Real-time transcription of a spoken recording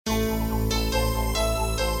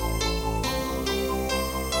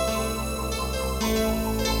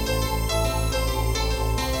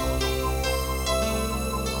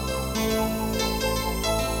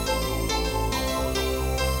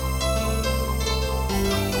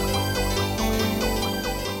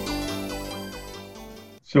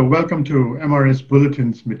So welcome to MRS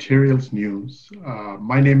Bulletin's Materials News.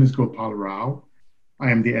 My name is Gopal Rao. I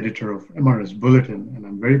am the editor of MRS Bulletin, and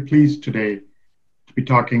I'm very pleased today to be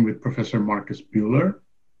talking with Professor Marcus Buehler,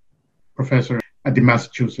 professor at the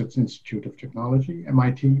Massachusetts Institute of Technology,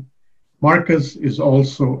 MIT. Marcus is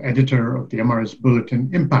also editor of the MRS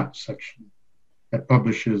Bulletin Impact section that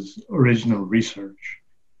publishes original research.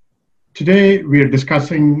 Today, we are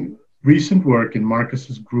discussing recent work in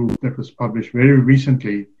Marcus's group that was published very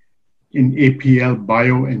recently in APL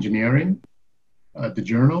Bioengineering, the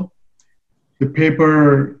journal. The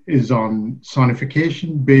paper is on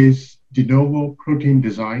sonification-based de novo protein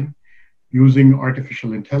design using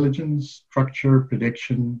artificial intelligence, structure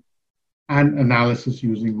prediction, and analysis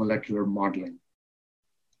using molecular modeling.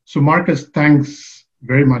 So Marcus, thanks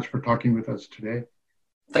very much for talking with us today.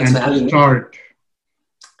 Thanks for having me.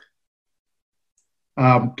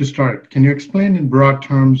 To start, can you explain in broad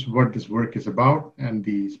terms what this work is about and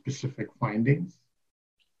the specific findings?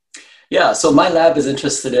 Yeah, so my lab is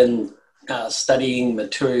interested in studying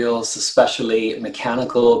materials, especially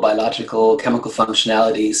mechanical, biological, chemical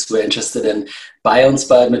functionalities. We're interested in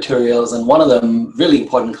bio-inspired materials, and one of the really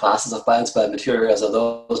important classes of bio-inspired materials are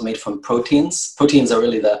those made from proteins. Proteins are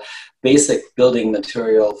really the basic building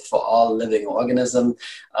material for all living organism.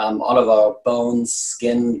 All of our bones,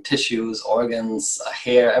 skin, tissues, organs,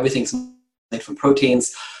 hair, everything's made from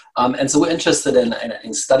proteins. And so we're interested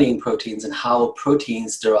in studying proteins and how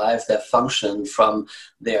proteins derive their function from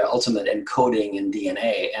their ultimate encoding in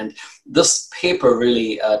DNA. And this paper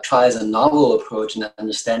really tries a novel approach in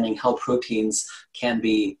understanding how proteins can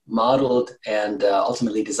be modeled and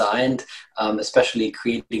ultimately designed, especially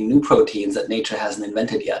creating new proteins that nature hasn't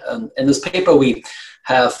invented yet. In this paper, we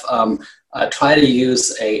have tried to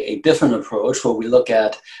use a different approach where we look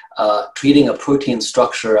at treating a protein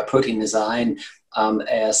structure, a protein design,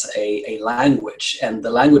 as a language. And the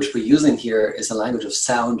language we're using here is a language of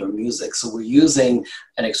sound or music. So we're using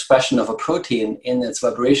an expression of a protein in its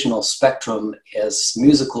vibrational spectrum as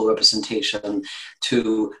musical representation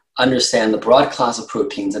to understand the broad class of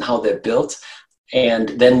proteins and how they're built, and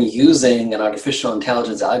then using an artificial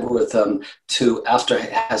intelligence algorithm to, after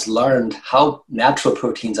it has learned how natural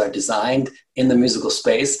proteins are designed in the musical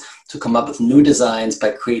space, to come up with new designs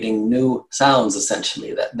by creating new sounds,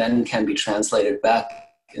 essentially, that then can be translated back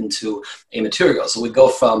into a material. So we go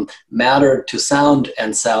from matter to sound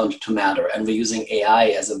and sound to matter, and we're using AI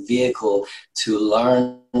as a vehicle to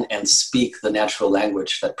learn and speak the natural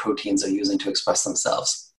language that proteins are using to express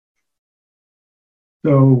themselves.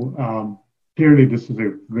 So clearly, this is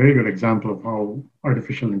a very good example of how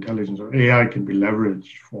artificial intelligence or AI can be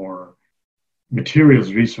leveraged for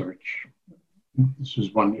materials research. This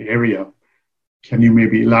is one area. Can you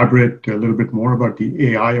maybe elaborate a little bit more about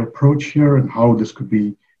the AI approach here and how this could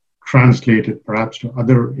be translated perhaps to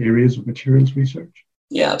other areas of materials research?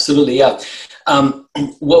 Yeah, absolutely. Yeah.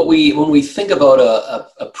 When we think about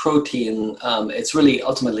a protein, it's really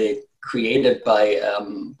ultimately created by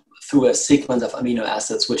through a sequence of amino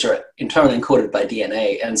acids, which are in turn encoded by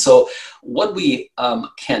DNA. And so what we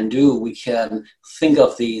can do, we can think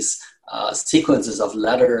of these sequences of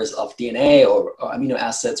letters of DNA or amino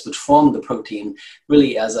acids which form the protein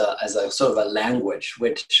really as a sort of a language,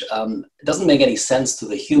 which doesn't make any sense to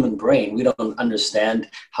the human brain. We don't understand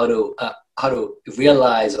how to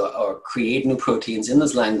realize or create new proteins in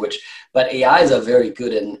this language, but AIs are very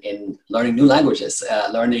good in learning new languages,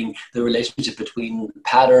 learning the relationship between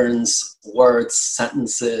patterns, words,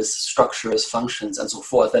 sentences, structures, functions, and so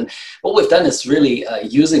forth. And what we've done is really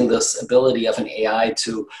using this ability of an AI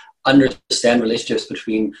to understand relationships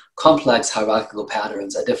between complex hierarchical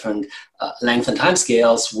patterns at different length and time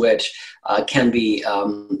scales, which can be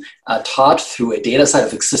taught through a data set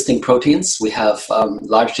of existing proteins. We have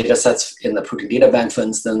large data sets in the Protein Data Bank, for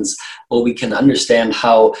instance, where we can understand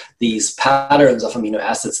how these patterns of amino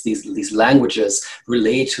acids, these languages,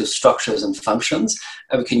 relate to structures and functions.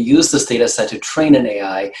 And we can use this data set to train an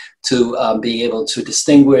AI to be able to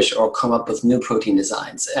distinguish or come up with new protein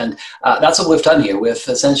designs. And that's what we've done here. We've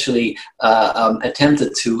essentially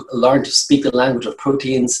attempted to learn to speak the language of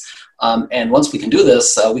proteins. And once we can do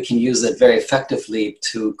this, we can use it very effectively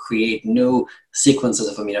to create new sequences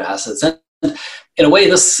of amino acids. And in a way,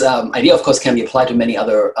 this idea, of course, can be applied to many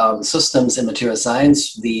other systems in material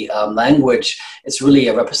science. The language is really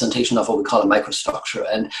a representation of what we call a microstructure.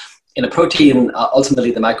 And in a protein,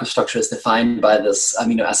 ultimately, the microstructure is defined by this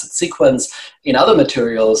amino acid sequence. In other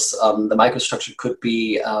materials, the microstructure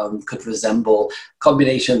could resemble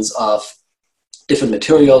combinations of different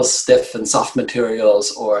materials, stiff and soft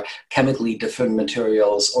materials, or chemically different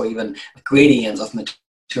materials, or even gradients of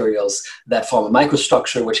materials that form a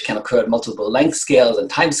microstructure, which can occur at multiple length scales and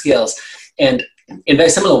time scales. And in very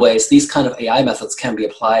similar ways, these kind of AI methods can be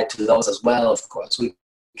applied to those as well, of course. We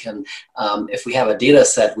can, if we have a data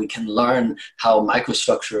set, we can learn how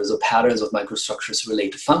microstructures or patterns of microstructures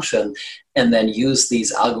relate to function, and then use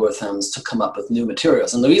these algorithms to come up with new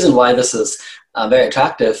materials. And the reason why this is very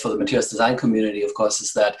attractive for the materials design community, of course,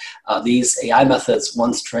 is that these AI methods,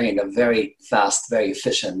 once trained, are very fast, very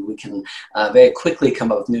efficient. We can very quickly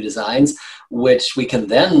come up with new designs, which we can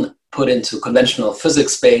then put into conventional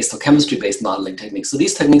physics-based or chemistry-based modeling techniques. So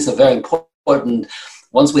these techniques are very important.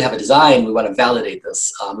 Once we have a design, we want to validate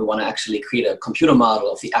this. We want to actually create a computer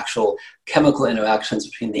model of the actual chemical interactions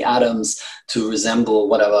between the atoms to resemble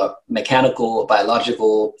whatever mechanical,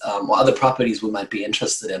 biological, or other properties we might be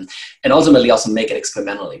interested in, and ultimately also make it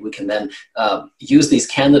experimentally. We can then use these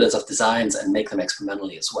candidates of designs and make them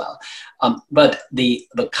experimentally as well. But the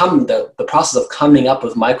process of coming up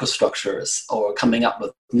with microstructures or coming up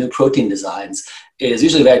with new protein designs is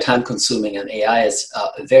usually very time consuming, and AI is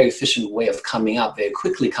a very efficient way of very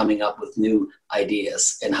quickly coming up with new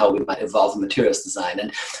ideas and how we might evolve materials design.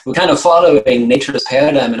 And we're kind of following nature's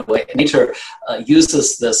paradigm in a way. Nature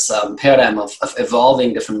uses this paradigm of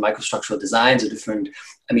evolving different microstructural designs or different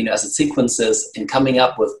amino acid sequences in coming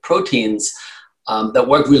up with proteins that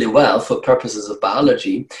work really well for purposes of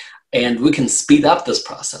biology. And we can speed up this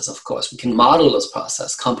process, of course. We can model this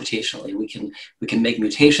process computationally. We can make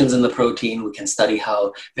mutations in the protein. We can study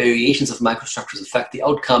how variations of microstructures affect the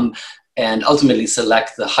outcome, and ultimately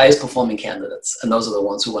select the highest performing candidates. And those are the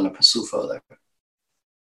ones we want to pursue further.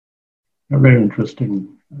 Very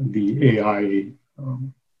interesting, the AI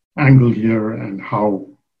angle here, and how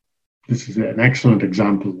this is an excellent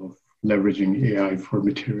example of leveraging AI for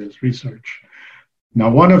materials research. Now,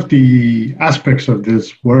 one of the aspects of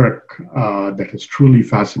this work that has truly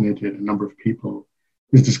fascinated a number of people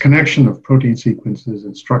is this connection of protein sequences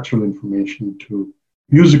and structural information to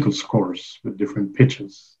musical scores with different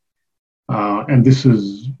pitches. And this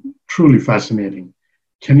is truly fascinating.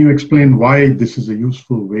 Can you explain why this is a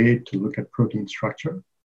useful way to look at protein structure?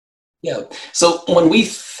 Yeah. So when we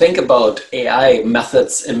think about AI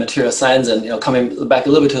methods in material science, and coming back a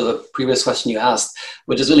little bit to the previous question you asked,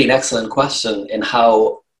 which is really an excellent question in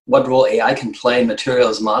what role AI can play in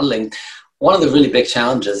materials modeling, one of the really big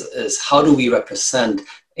challenges is how do we represent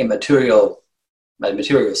a material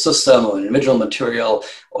system or an individual material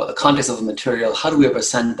or the context of a material? How do we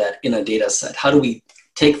represent that in a data set? How do we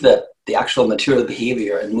take the actual material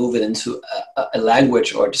behavior and move it into a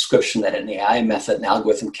language or a description that an AI method and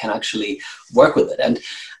algorithm can actually work with it? And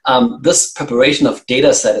this preparation of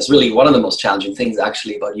data set is really one of the most challenging things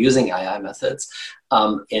actually about using AI methods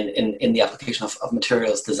in the application of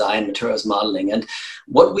materials design, materials modeling. And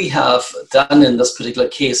what we have done in this particular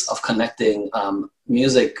case of connecting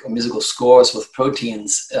music or musical scores with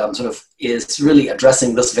proteins is really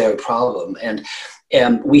addressing this very problem.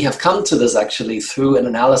 And we have come to this actually through an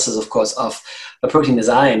analysis, of course, of a protein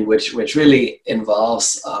design, which really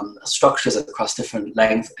involves structures across different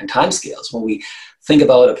length and time scales. When we think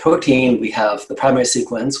about a protein, we have the primary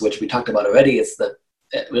sequence, which we talked about already. It's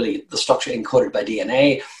really the structure encoded by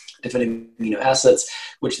DNA, different amino acids,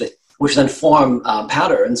 which then form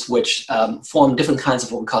patterns, which form different kinds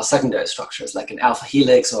of what we call secondary structures, like an alpha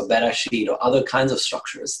helix or a beta sheet or other kinds of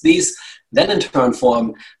structures. These then in turn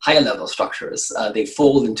form higher level structures. They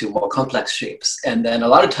fold into more complex shapes. And then a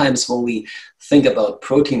lot of times when we think about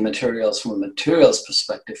protein materials from a materials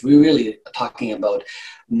perspective, we really are talking about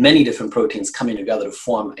many different proteins coming together to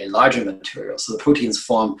form a larger material. So the proteins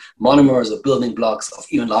form monomers or building blocks of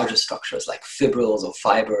even larger structures like fibrils or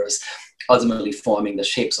fibers, ultimately forming the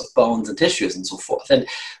shapes of bones and tissues and so forth. And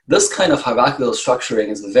this kind of hierarchical structuring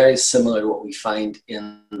is very similar to what we find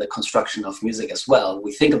in the construction of music as well.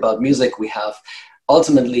 We think about music, we have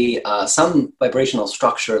ultimately some vibrational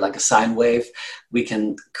structure like a sine wave. We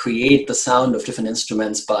can create the sound of different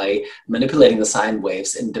instruments by manipulating the sine wave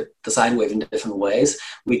in different ways.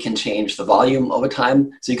 We can change the volume over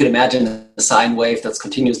time. So you could imagine a sine wave that's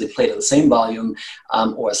continuously played at the same volume,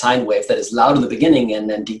 or a sine wave that is loud in the beginning and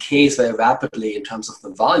then decays very rapidly in terms of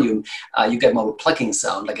the volume. You get more of a plucking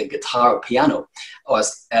sound like a guitar or piano, or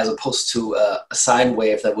as opposed to a sine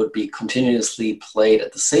wave that would be continuously played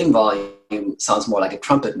at the same volume, sounds more like a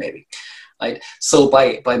trumpet maybe. Right? So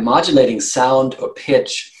by modulating sound or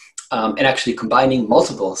pitch and actually combining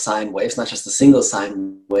multiple sine waves, not just a single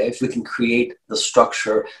sine wave, we can create the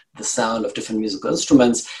structure, the sound of different musical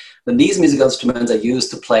instruments. Then these musical instruments are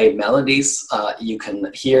used to play melodies. You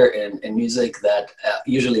can hear in music that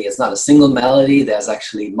usually it's not a single melody. There's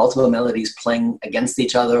actually multiple melodies playing against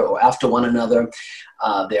each other or after one another.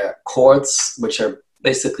 There are chords, which are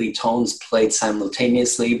basically tones played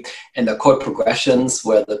simultaneously, and the chord progressions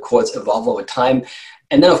where the chords evolve over time.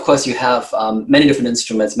 And then, of course, you have many different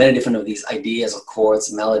instruments, many different of these ideas of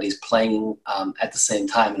chords, melodies playing at the same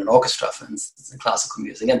time in an orchestra, for instance, in classical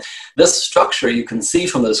music. And this structure, you can see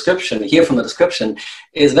from the description, hear from the description,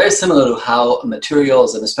 is very similar to how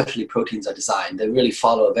materials and especially proteins are designed. They really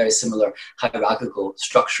follow a very similar hierarchical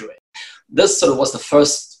structuring. This sort of was the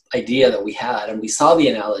first idea that we had, and we saw the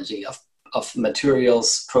analogy of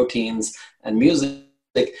materials, proteins, and music.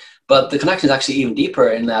 But the connection is actually even deeper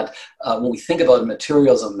in that when we think about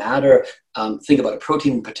materials of matter, think about a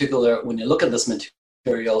protein in particular, when you look at this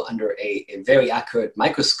material under a very accurate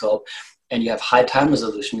microscope and you have high time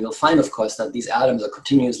resolution, you'll find, of course, that these atoms are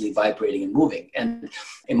continuously vibrating and moving. And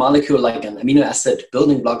a molecule like an amino acid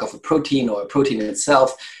building block of a protein or a protein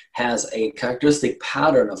itself has a characteristic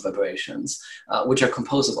pattern of vibrations, which are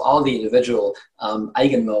composed of all the individual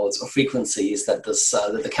eigenmodes or frequencies that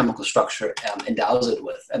that the chemical structure endows it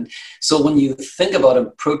with. And so when you think about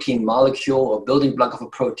a protein molecule or building block of a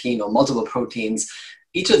protein or multiple proteins,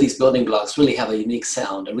 each of these building blocks really have a unique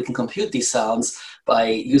sound, and we can compute these sounds by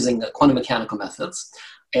using quantum mechanical methods.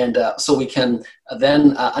 And so we can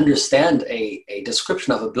then understand a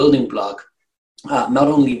description of a building block not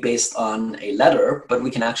only based on a letter, but we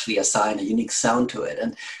can actually assign a unique sound to it.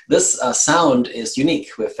 And this sound is unique,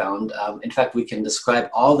 we've found. In fact, we can describe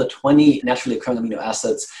all the 20 naturally occurring amino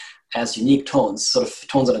acids as unique tones, sort of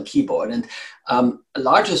tones on a keyboard. And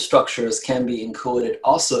larger structures can be encoded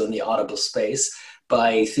also in the audible space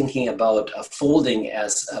by thinking about folding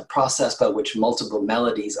as a process by which multiple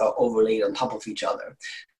melodies are overlaid on top of each other.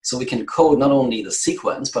 So we can code not only the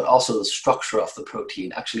sequence, but also the structure of the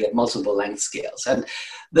protein, actually at multiple length scales. And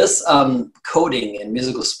this coding in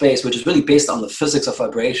musical space, which is really based on the physics of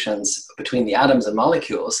vibrations between the atoms and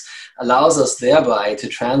molecules, allows us thereby to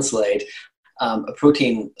translate a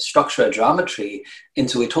protein structure geometry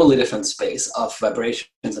into a totally different space of vibrations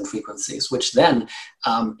and frequencies, which then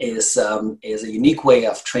is a unique way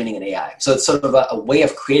of training an AI. So it's sort of a way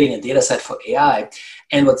of creating a data set for AI.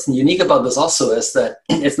 And what's unique about this also is that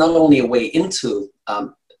it's not only a way into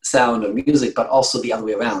sound or music, but also the other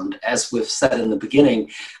way around. As we've said in the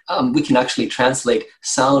beginning, we can actually translate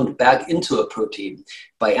sound back into a protein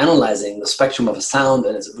by analyzing the spectrum of a sound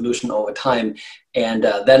and its evolution over time, and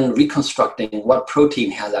then reconstructing what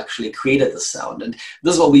protein has actually created the sound. And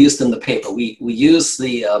this is what we used in the paper. We use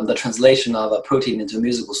the translation of a protein into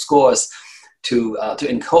musical scores to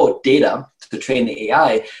encode data to train the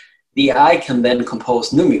AI. The AI can then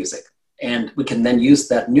compose new music. And we can then use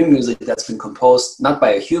that new music that's been composed, not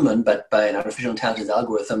by a human, but by an artificial intelligence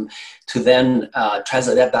algorithm, to then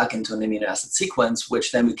translate that back into an amino acid sequence,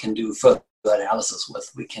 which then we can do further analysis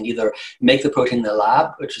with. We can either make the protein in the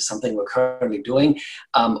lab, which is something we're currently doing.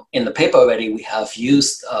 In the paper already, we have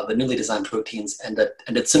used the newly designed proteins and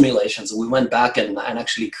did simulations. We went back and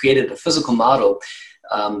actually created a physical model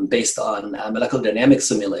based on molecular dynamics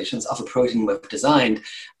simulations of a protein we've designed,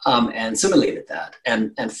 and simulated that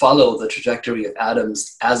and follow the trajectory of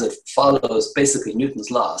atoms as it follows basically Newton's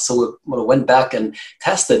law. So we went back and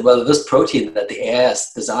tested whether this protein that the AI has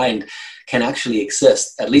designed can actually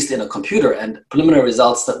exist, at least in a computer. And preliminary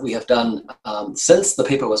results that we have done since the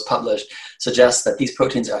paper was published suggest that these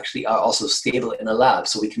proteins actually are also stable in a lab,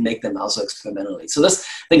 so we can make them also experimentally. So this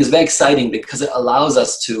thing is very exciting because it allows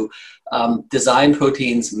us to design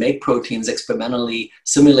proteins, make proteins experimentally,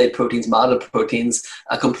 simulate proteins, model proteins,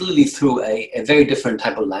 completely through a very different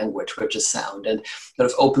type of language, which is sound, and sort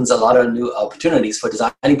of opens a lot of new opportunities for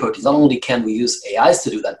designing proteins. Not only can we use AIs to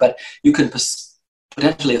do that, but you can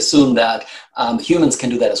potentially assume that humans can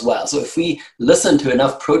do that as well. So if we listen to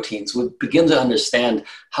enough proteins, we begin to understand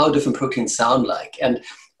how different proteins sound like. And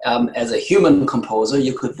as a human composer,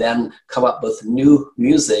 you could then come up with new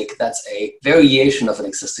music that's a variation of an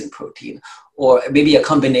existing protein, or maybe a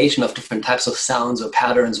combination of different types of sounds or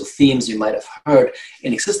patterns or themes you might have heard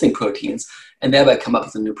in existing proteins, and thereby come up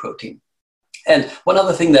with a new protein. And one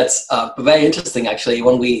other thing that's very interesting, actually,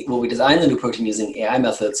 when we design the new protein using AI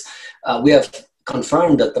methods, we have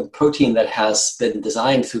confirmed that the protein that has been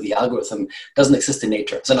designed through the algorithm doesn't exist in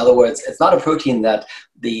nature. So in other words, it's not a protein that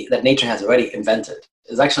nature has already invented.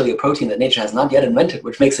 It's actually a protein that nature has not yet invented,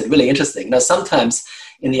 which makes it really interesting. Now, sometimes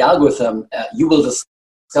in the algorithm, you will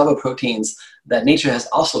discover proteins that nature has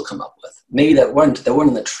also come up with. Maybe that weren't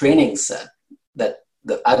in the training set that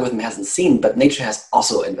the algorithm hasn't seen, but nature has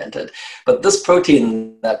also invented. But this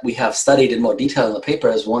protein that we have studied in more detail in the paper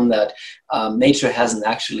is one that nature hasn't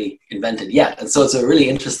actually invented yet. And so it's a really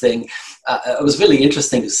interesting, it was really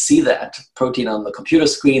interesting to see that protein on the computer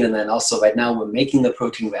screen. And then also right now we're making the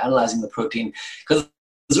protein, we're analyzing the protein, because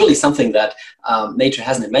is really something that nature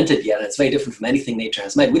hasn't invented yet, and it's very different from anything nature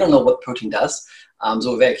has made. We don't know what protein does,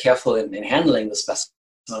 so we're very careful in handling the specimen,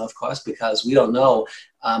 of course, because we don't know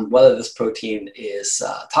whether this protein is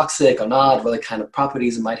toxic or not, what kind of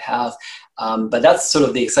properties it might have. But that's sort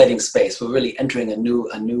of the exciting space. We're really entering a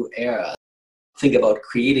new era. Think about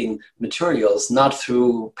creating materials not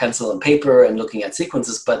through pencil and paper and looking at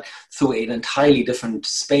sequences, but through an entirely different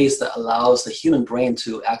space that allows the human brain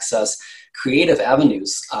to access creative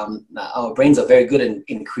avenues. Our brains are very good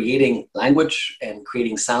in creating language and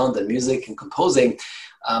creating sound and music and composing.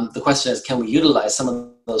 The question is, can we utilize some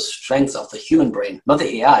of those strengths of the human brain, not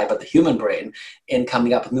the AI, but the human brain, in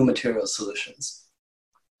coming up with new material solutions?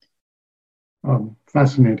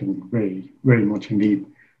 Fascinating, very, very much indeed.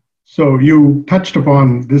 So you touched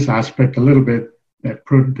upon this aspect a little bit, that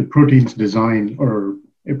the protein's design, or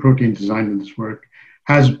a protein design in this work,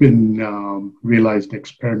 has been realized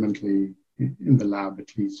experimentally in the lab,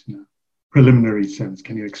 at least in a preliminary sense.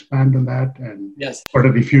 Can you expand on that? And yes, what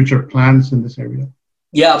are the future plans in this area?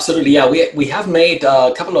 Yeah, absolutely. Yeah, we have made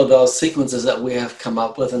a couple of those sequences that we have come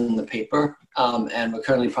up with in the paper, and we're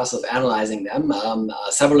currently in the process of analyzing them.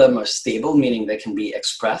 Several of them are stable, meaning they can be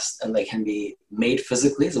expressed and they can be made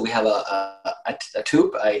physically. So we have a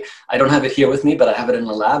tube. I don't have it here with me, but I have it in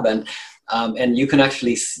the lab, and you can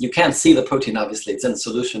actually, you can't see the protein, obviously, it's in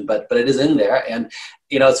solution, but it is in there. And,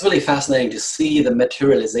 it's really fascinating to see the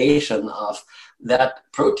materialization of that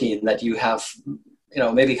protein that you have.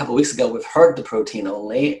 Maybe a couple of weeks ago, we've heard the protein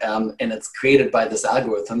only, and it's created by this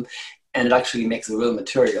algorithm, and it actually makes a real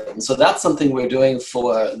material. And so that's something we're doing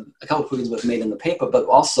for a couple of proteins we've made in the paper, but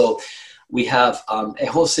also we have a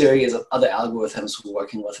whole series of other algorithms we're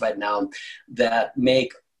working with right now that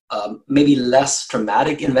make maybe less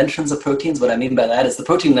dramatic inventions of proteins. What I mean by that is the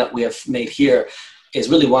protein that we have made here is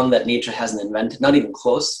really one that nature hasn't invented, not even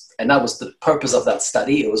close. And that was the purpose of that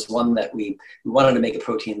study. It was one that we wanted to make a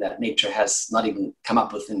protein that nature has not even come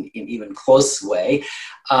up with in even close way.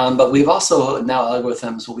 But we've also now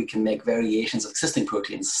algorithms where we can make variations of existing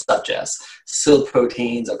proteins, such as SIL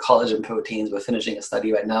proteins or collagen proteins. We're finishing a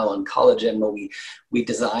study right now on collagen, where we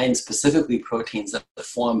design specifically proteins that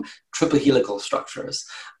form triple helical structures,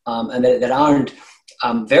 and that aren't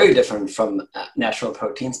very different from natural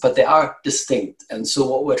proteins, but they are distinct. And so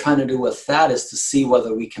what we're trying to do with that is to see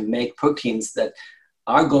whether we can make proteins that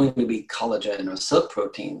are going to be collagen or silk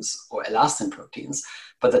proteins or elastin proteins,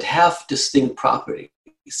 but that have distinct properties.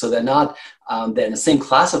 So they're not, they're in the same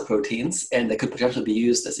class of proteins, and they could potentially be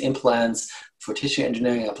used as implants for tissue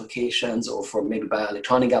engineering applications or for maybe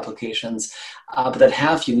bioelectronic applications, but that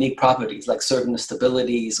have unique properties like certain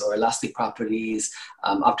stabilities or elastic properties,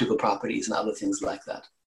 optical properties, and other things like that.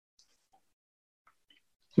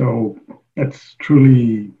 So that's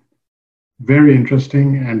truly very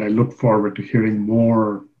interesting, and I look forward to hearing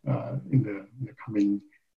more in the coming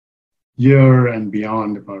year and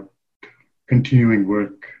beyond about continuing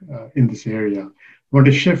work in this area. I want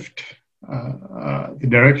to shift the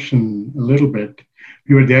direction a little bit.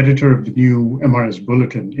 You are the editor of the new MRS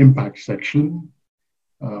Bulletin Impact section,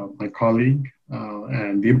 my colleague,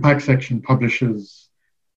 and the Impact section publishes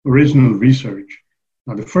original research.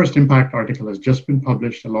 Now, the first Impact article has just been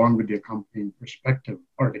published along with the accompanying Perspective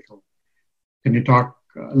article. Can you talk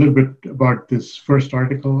a little bit about this first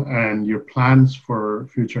article and your plans for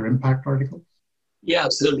future Impact articles? Yeah,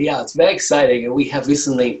 absolutely. Yeah, it's very exciting. We have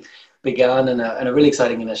recently begun in a really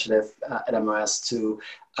exciting initiative at MRS to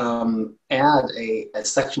add a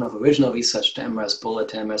section of original research to MRS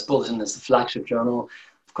Bulletin. MRS Bulletin is the flagship journal,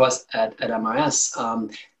 of course, at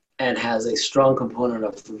MRS, and has a strong component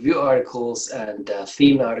of review articles and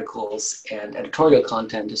themed articles and editorial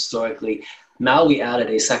content historically. Now we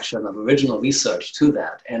added a section of original research to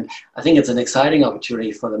that. And I think it's an exciting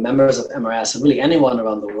opportunity for the members of MRS and really anyone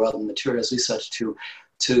around the world in materials research to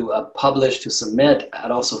publish, to submit,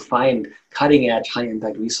 and also find cutting-edge,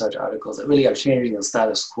 high-impact research articles that really are changing the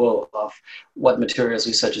status quo of what materials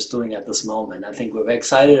research is doing at this moment. I think we're very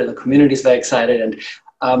excited, and the community is very excited.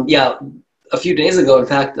 And yeah, a few days ago, in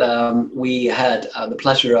fact, we had the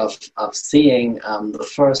pleasure of seeing the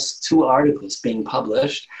first two articles being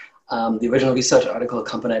published. The original research article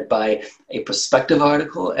accompanied by a perspective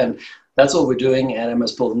article. And that's what we're doing at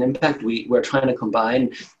MRS Bulletin Impact. We're trying to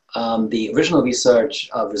combine the original research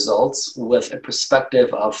results with a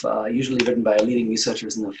perspective of usually written by leading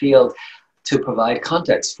researchers in the field to provide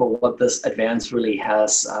context for what this advance really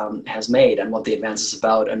has made and what the advance is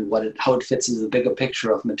about and how it fits into the bigger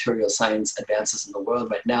picture of material science advances in the world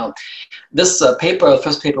right now. This paper, the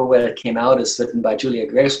first paper where it came out, is written by Julia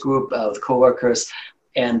Greer's group with co-workers.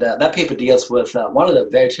 And that paper deals with one of the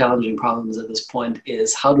very challenging problems at this point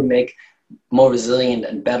is how to make more resilient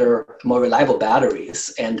and better, more reliable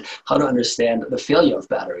batteries, and how to understand the failure of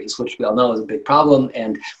batteries, which we all know is a big problem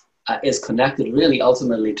and is connected really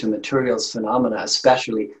ultimately to materials phenomena,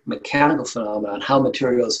 especially mechanical phenomena, and how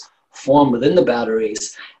materials form within the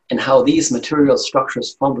batteries and how these material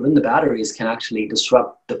structures formed within the batteries can actually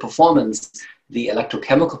disrupt the performance, the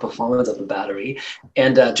electrochemical performance of the battery.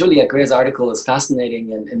 And Julia Gray's article is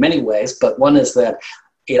fascinating in many ways, but one is that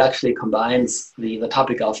it actually combines the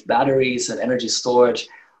topic of batteries and energy storage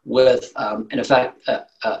with, in fact,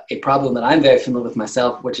 a problem that I'm very familiar with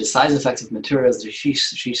myself, which is size effects of materials. She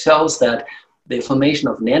shows that the formation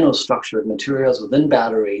of nanostructured materials within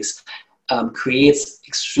batteries creates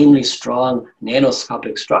extremely strong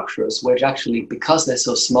nanoscopic structures, which actually, because they're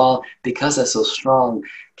so small, because they're so strong,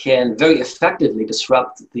 can very effectively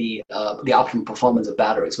disrupt the optimum performance of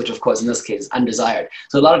batteries, which of course in this case is undesired.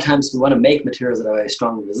 So a lot of times we want to make materials that are very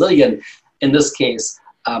strong and resilient. In this case,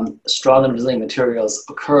 strong and resilient materials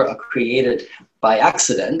are created by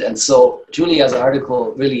accident. And so Julia's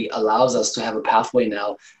article really allows us to have a pathway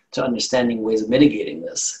now to understanding ways of mitigating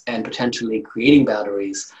this and potentially creating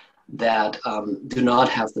batteries that do not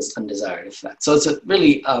have this undesired effect. So it's a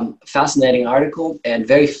really fascinating article and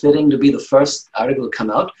very fitting to be the first article to come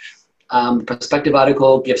out. The perspective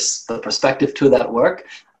article gives the perspective to that work.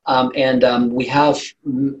 And we have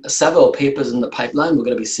several papers in the pipeline. We're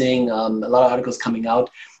going to be seeing a lot of articles coming out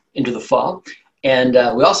into the fall. And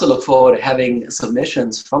we also look forward to having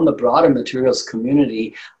submissions from the broader materials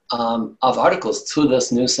community of articles to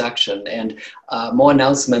this new section. And more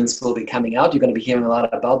announcements will be coming out. You're going to be hearing a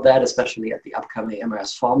lot about that, especially at the upcoming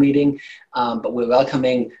MRS fall meeting. But we're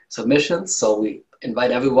welcoming submissions. So we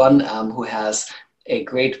invite everyone who has a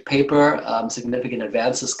great paper, significant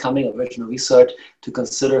advances coming, original research, to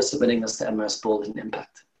consider submitting this to MRS Bulletin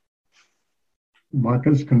Impact.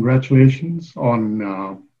 Marcus, congratulations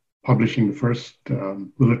on publishing the first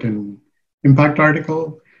Bulletin Impact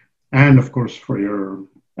article, and of course for your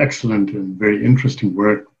excellent and very interesting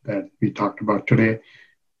work that we talked about today.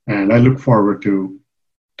 And I look forward to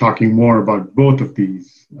talking more about both of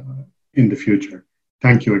these in the future.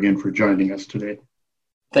 Thank you again for joining us today.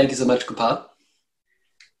 Thank you so much, Gopal.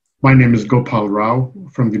 My name is Gopal Rao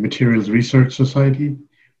from the Materials Research Society.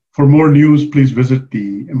 For more news, please visit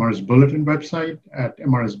the MRS Bulletin website at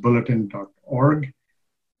mrsbulletin.org.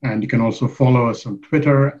 And you can also follow us on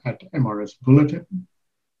Twitter at MRS Bulletin.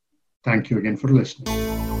 Thank you again for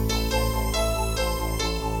listening.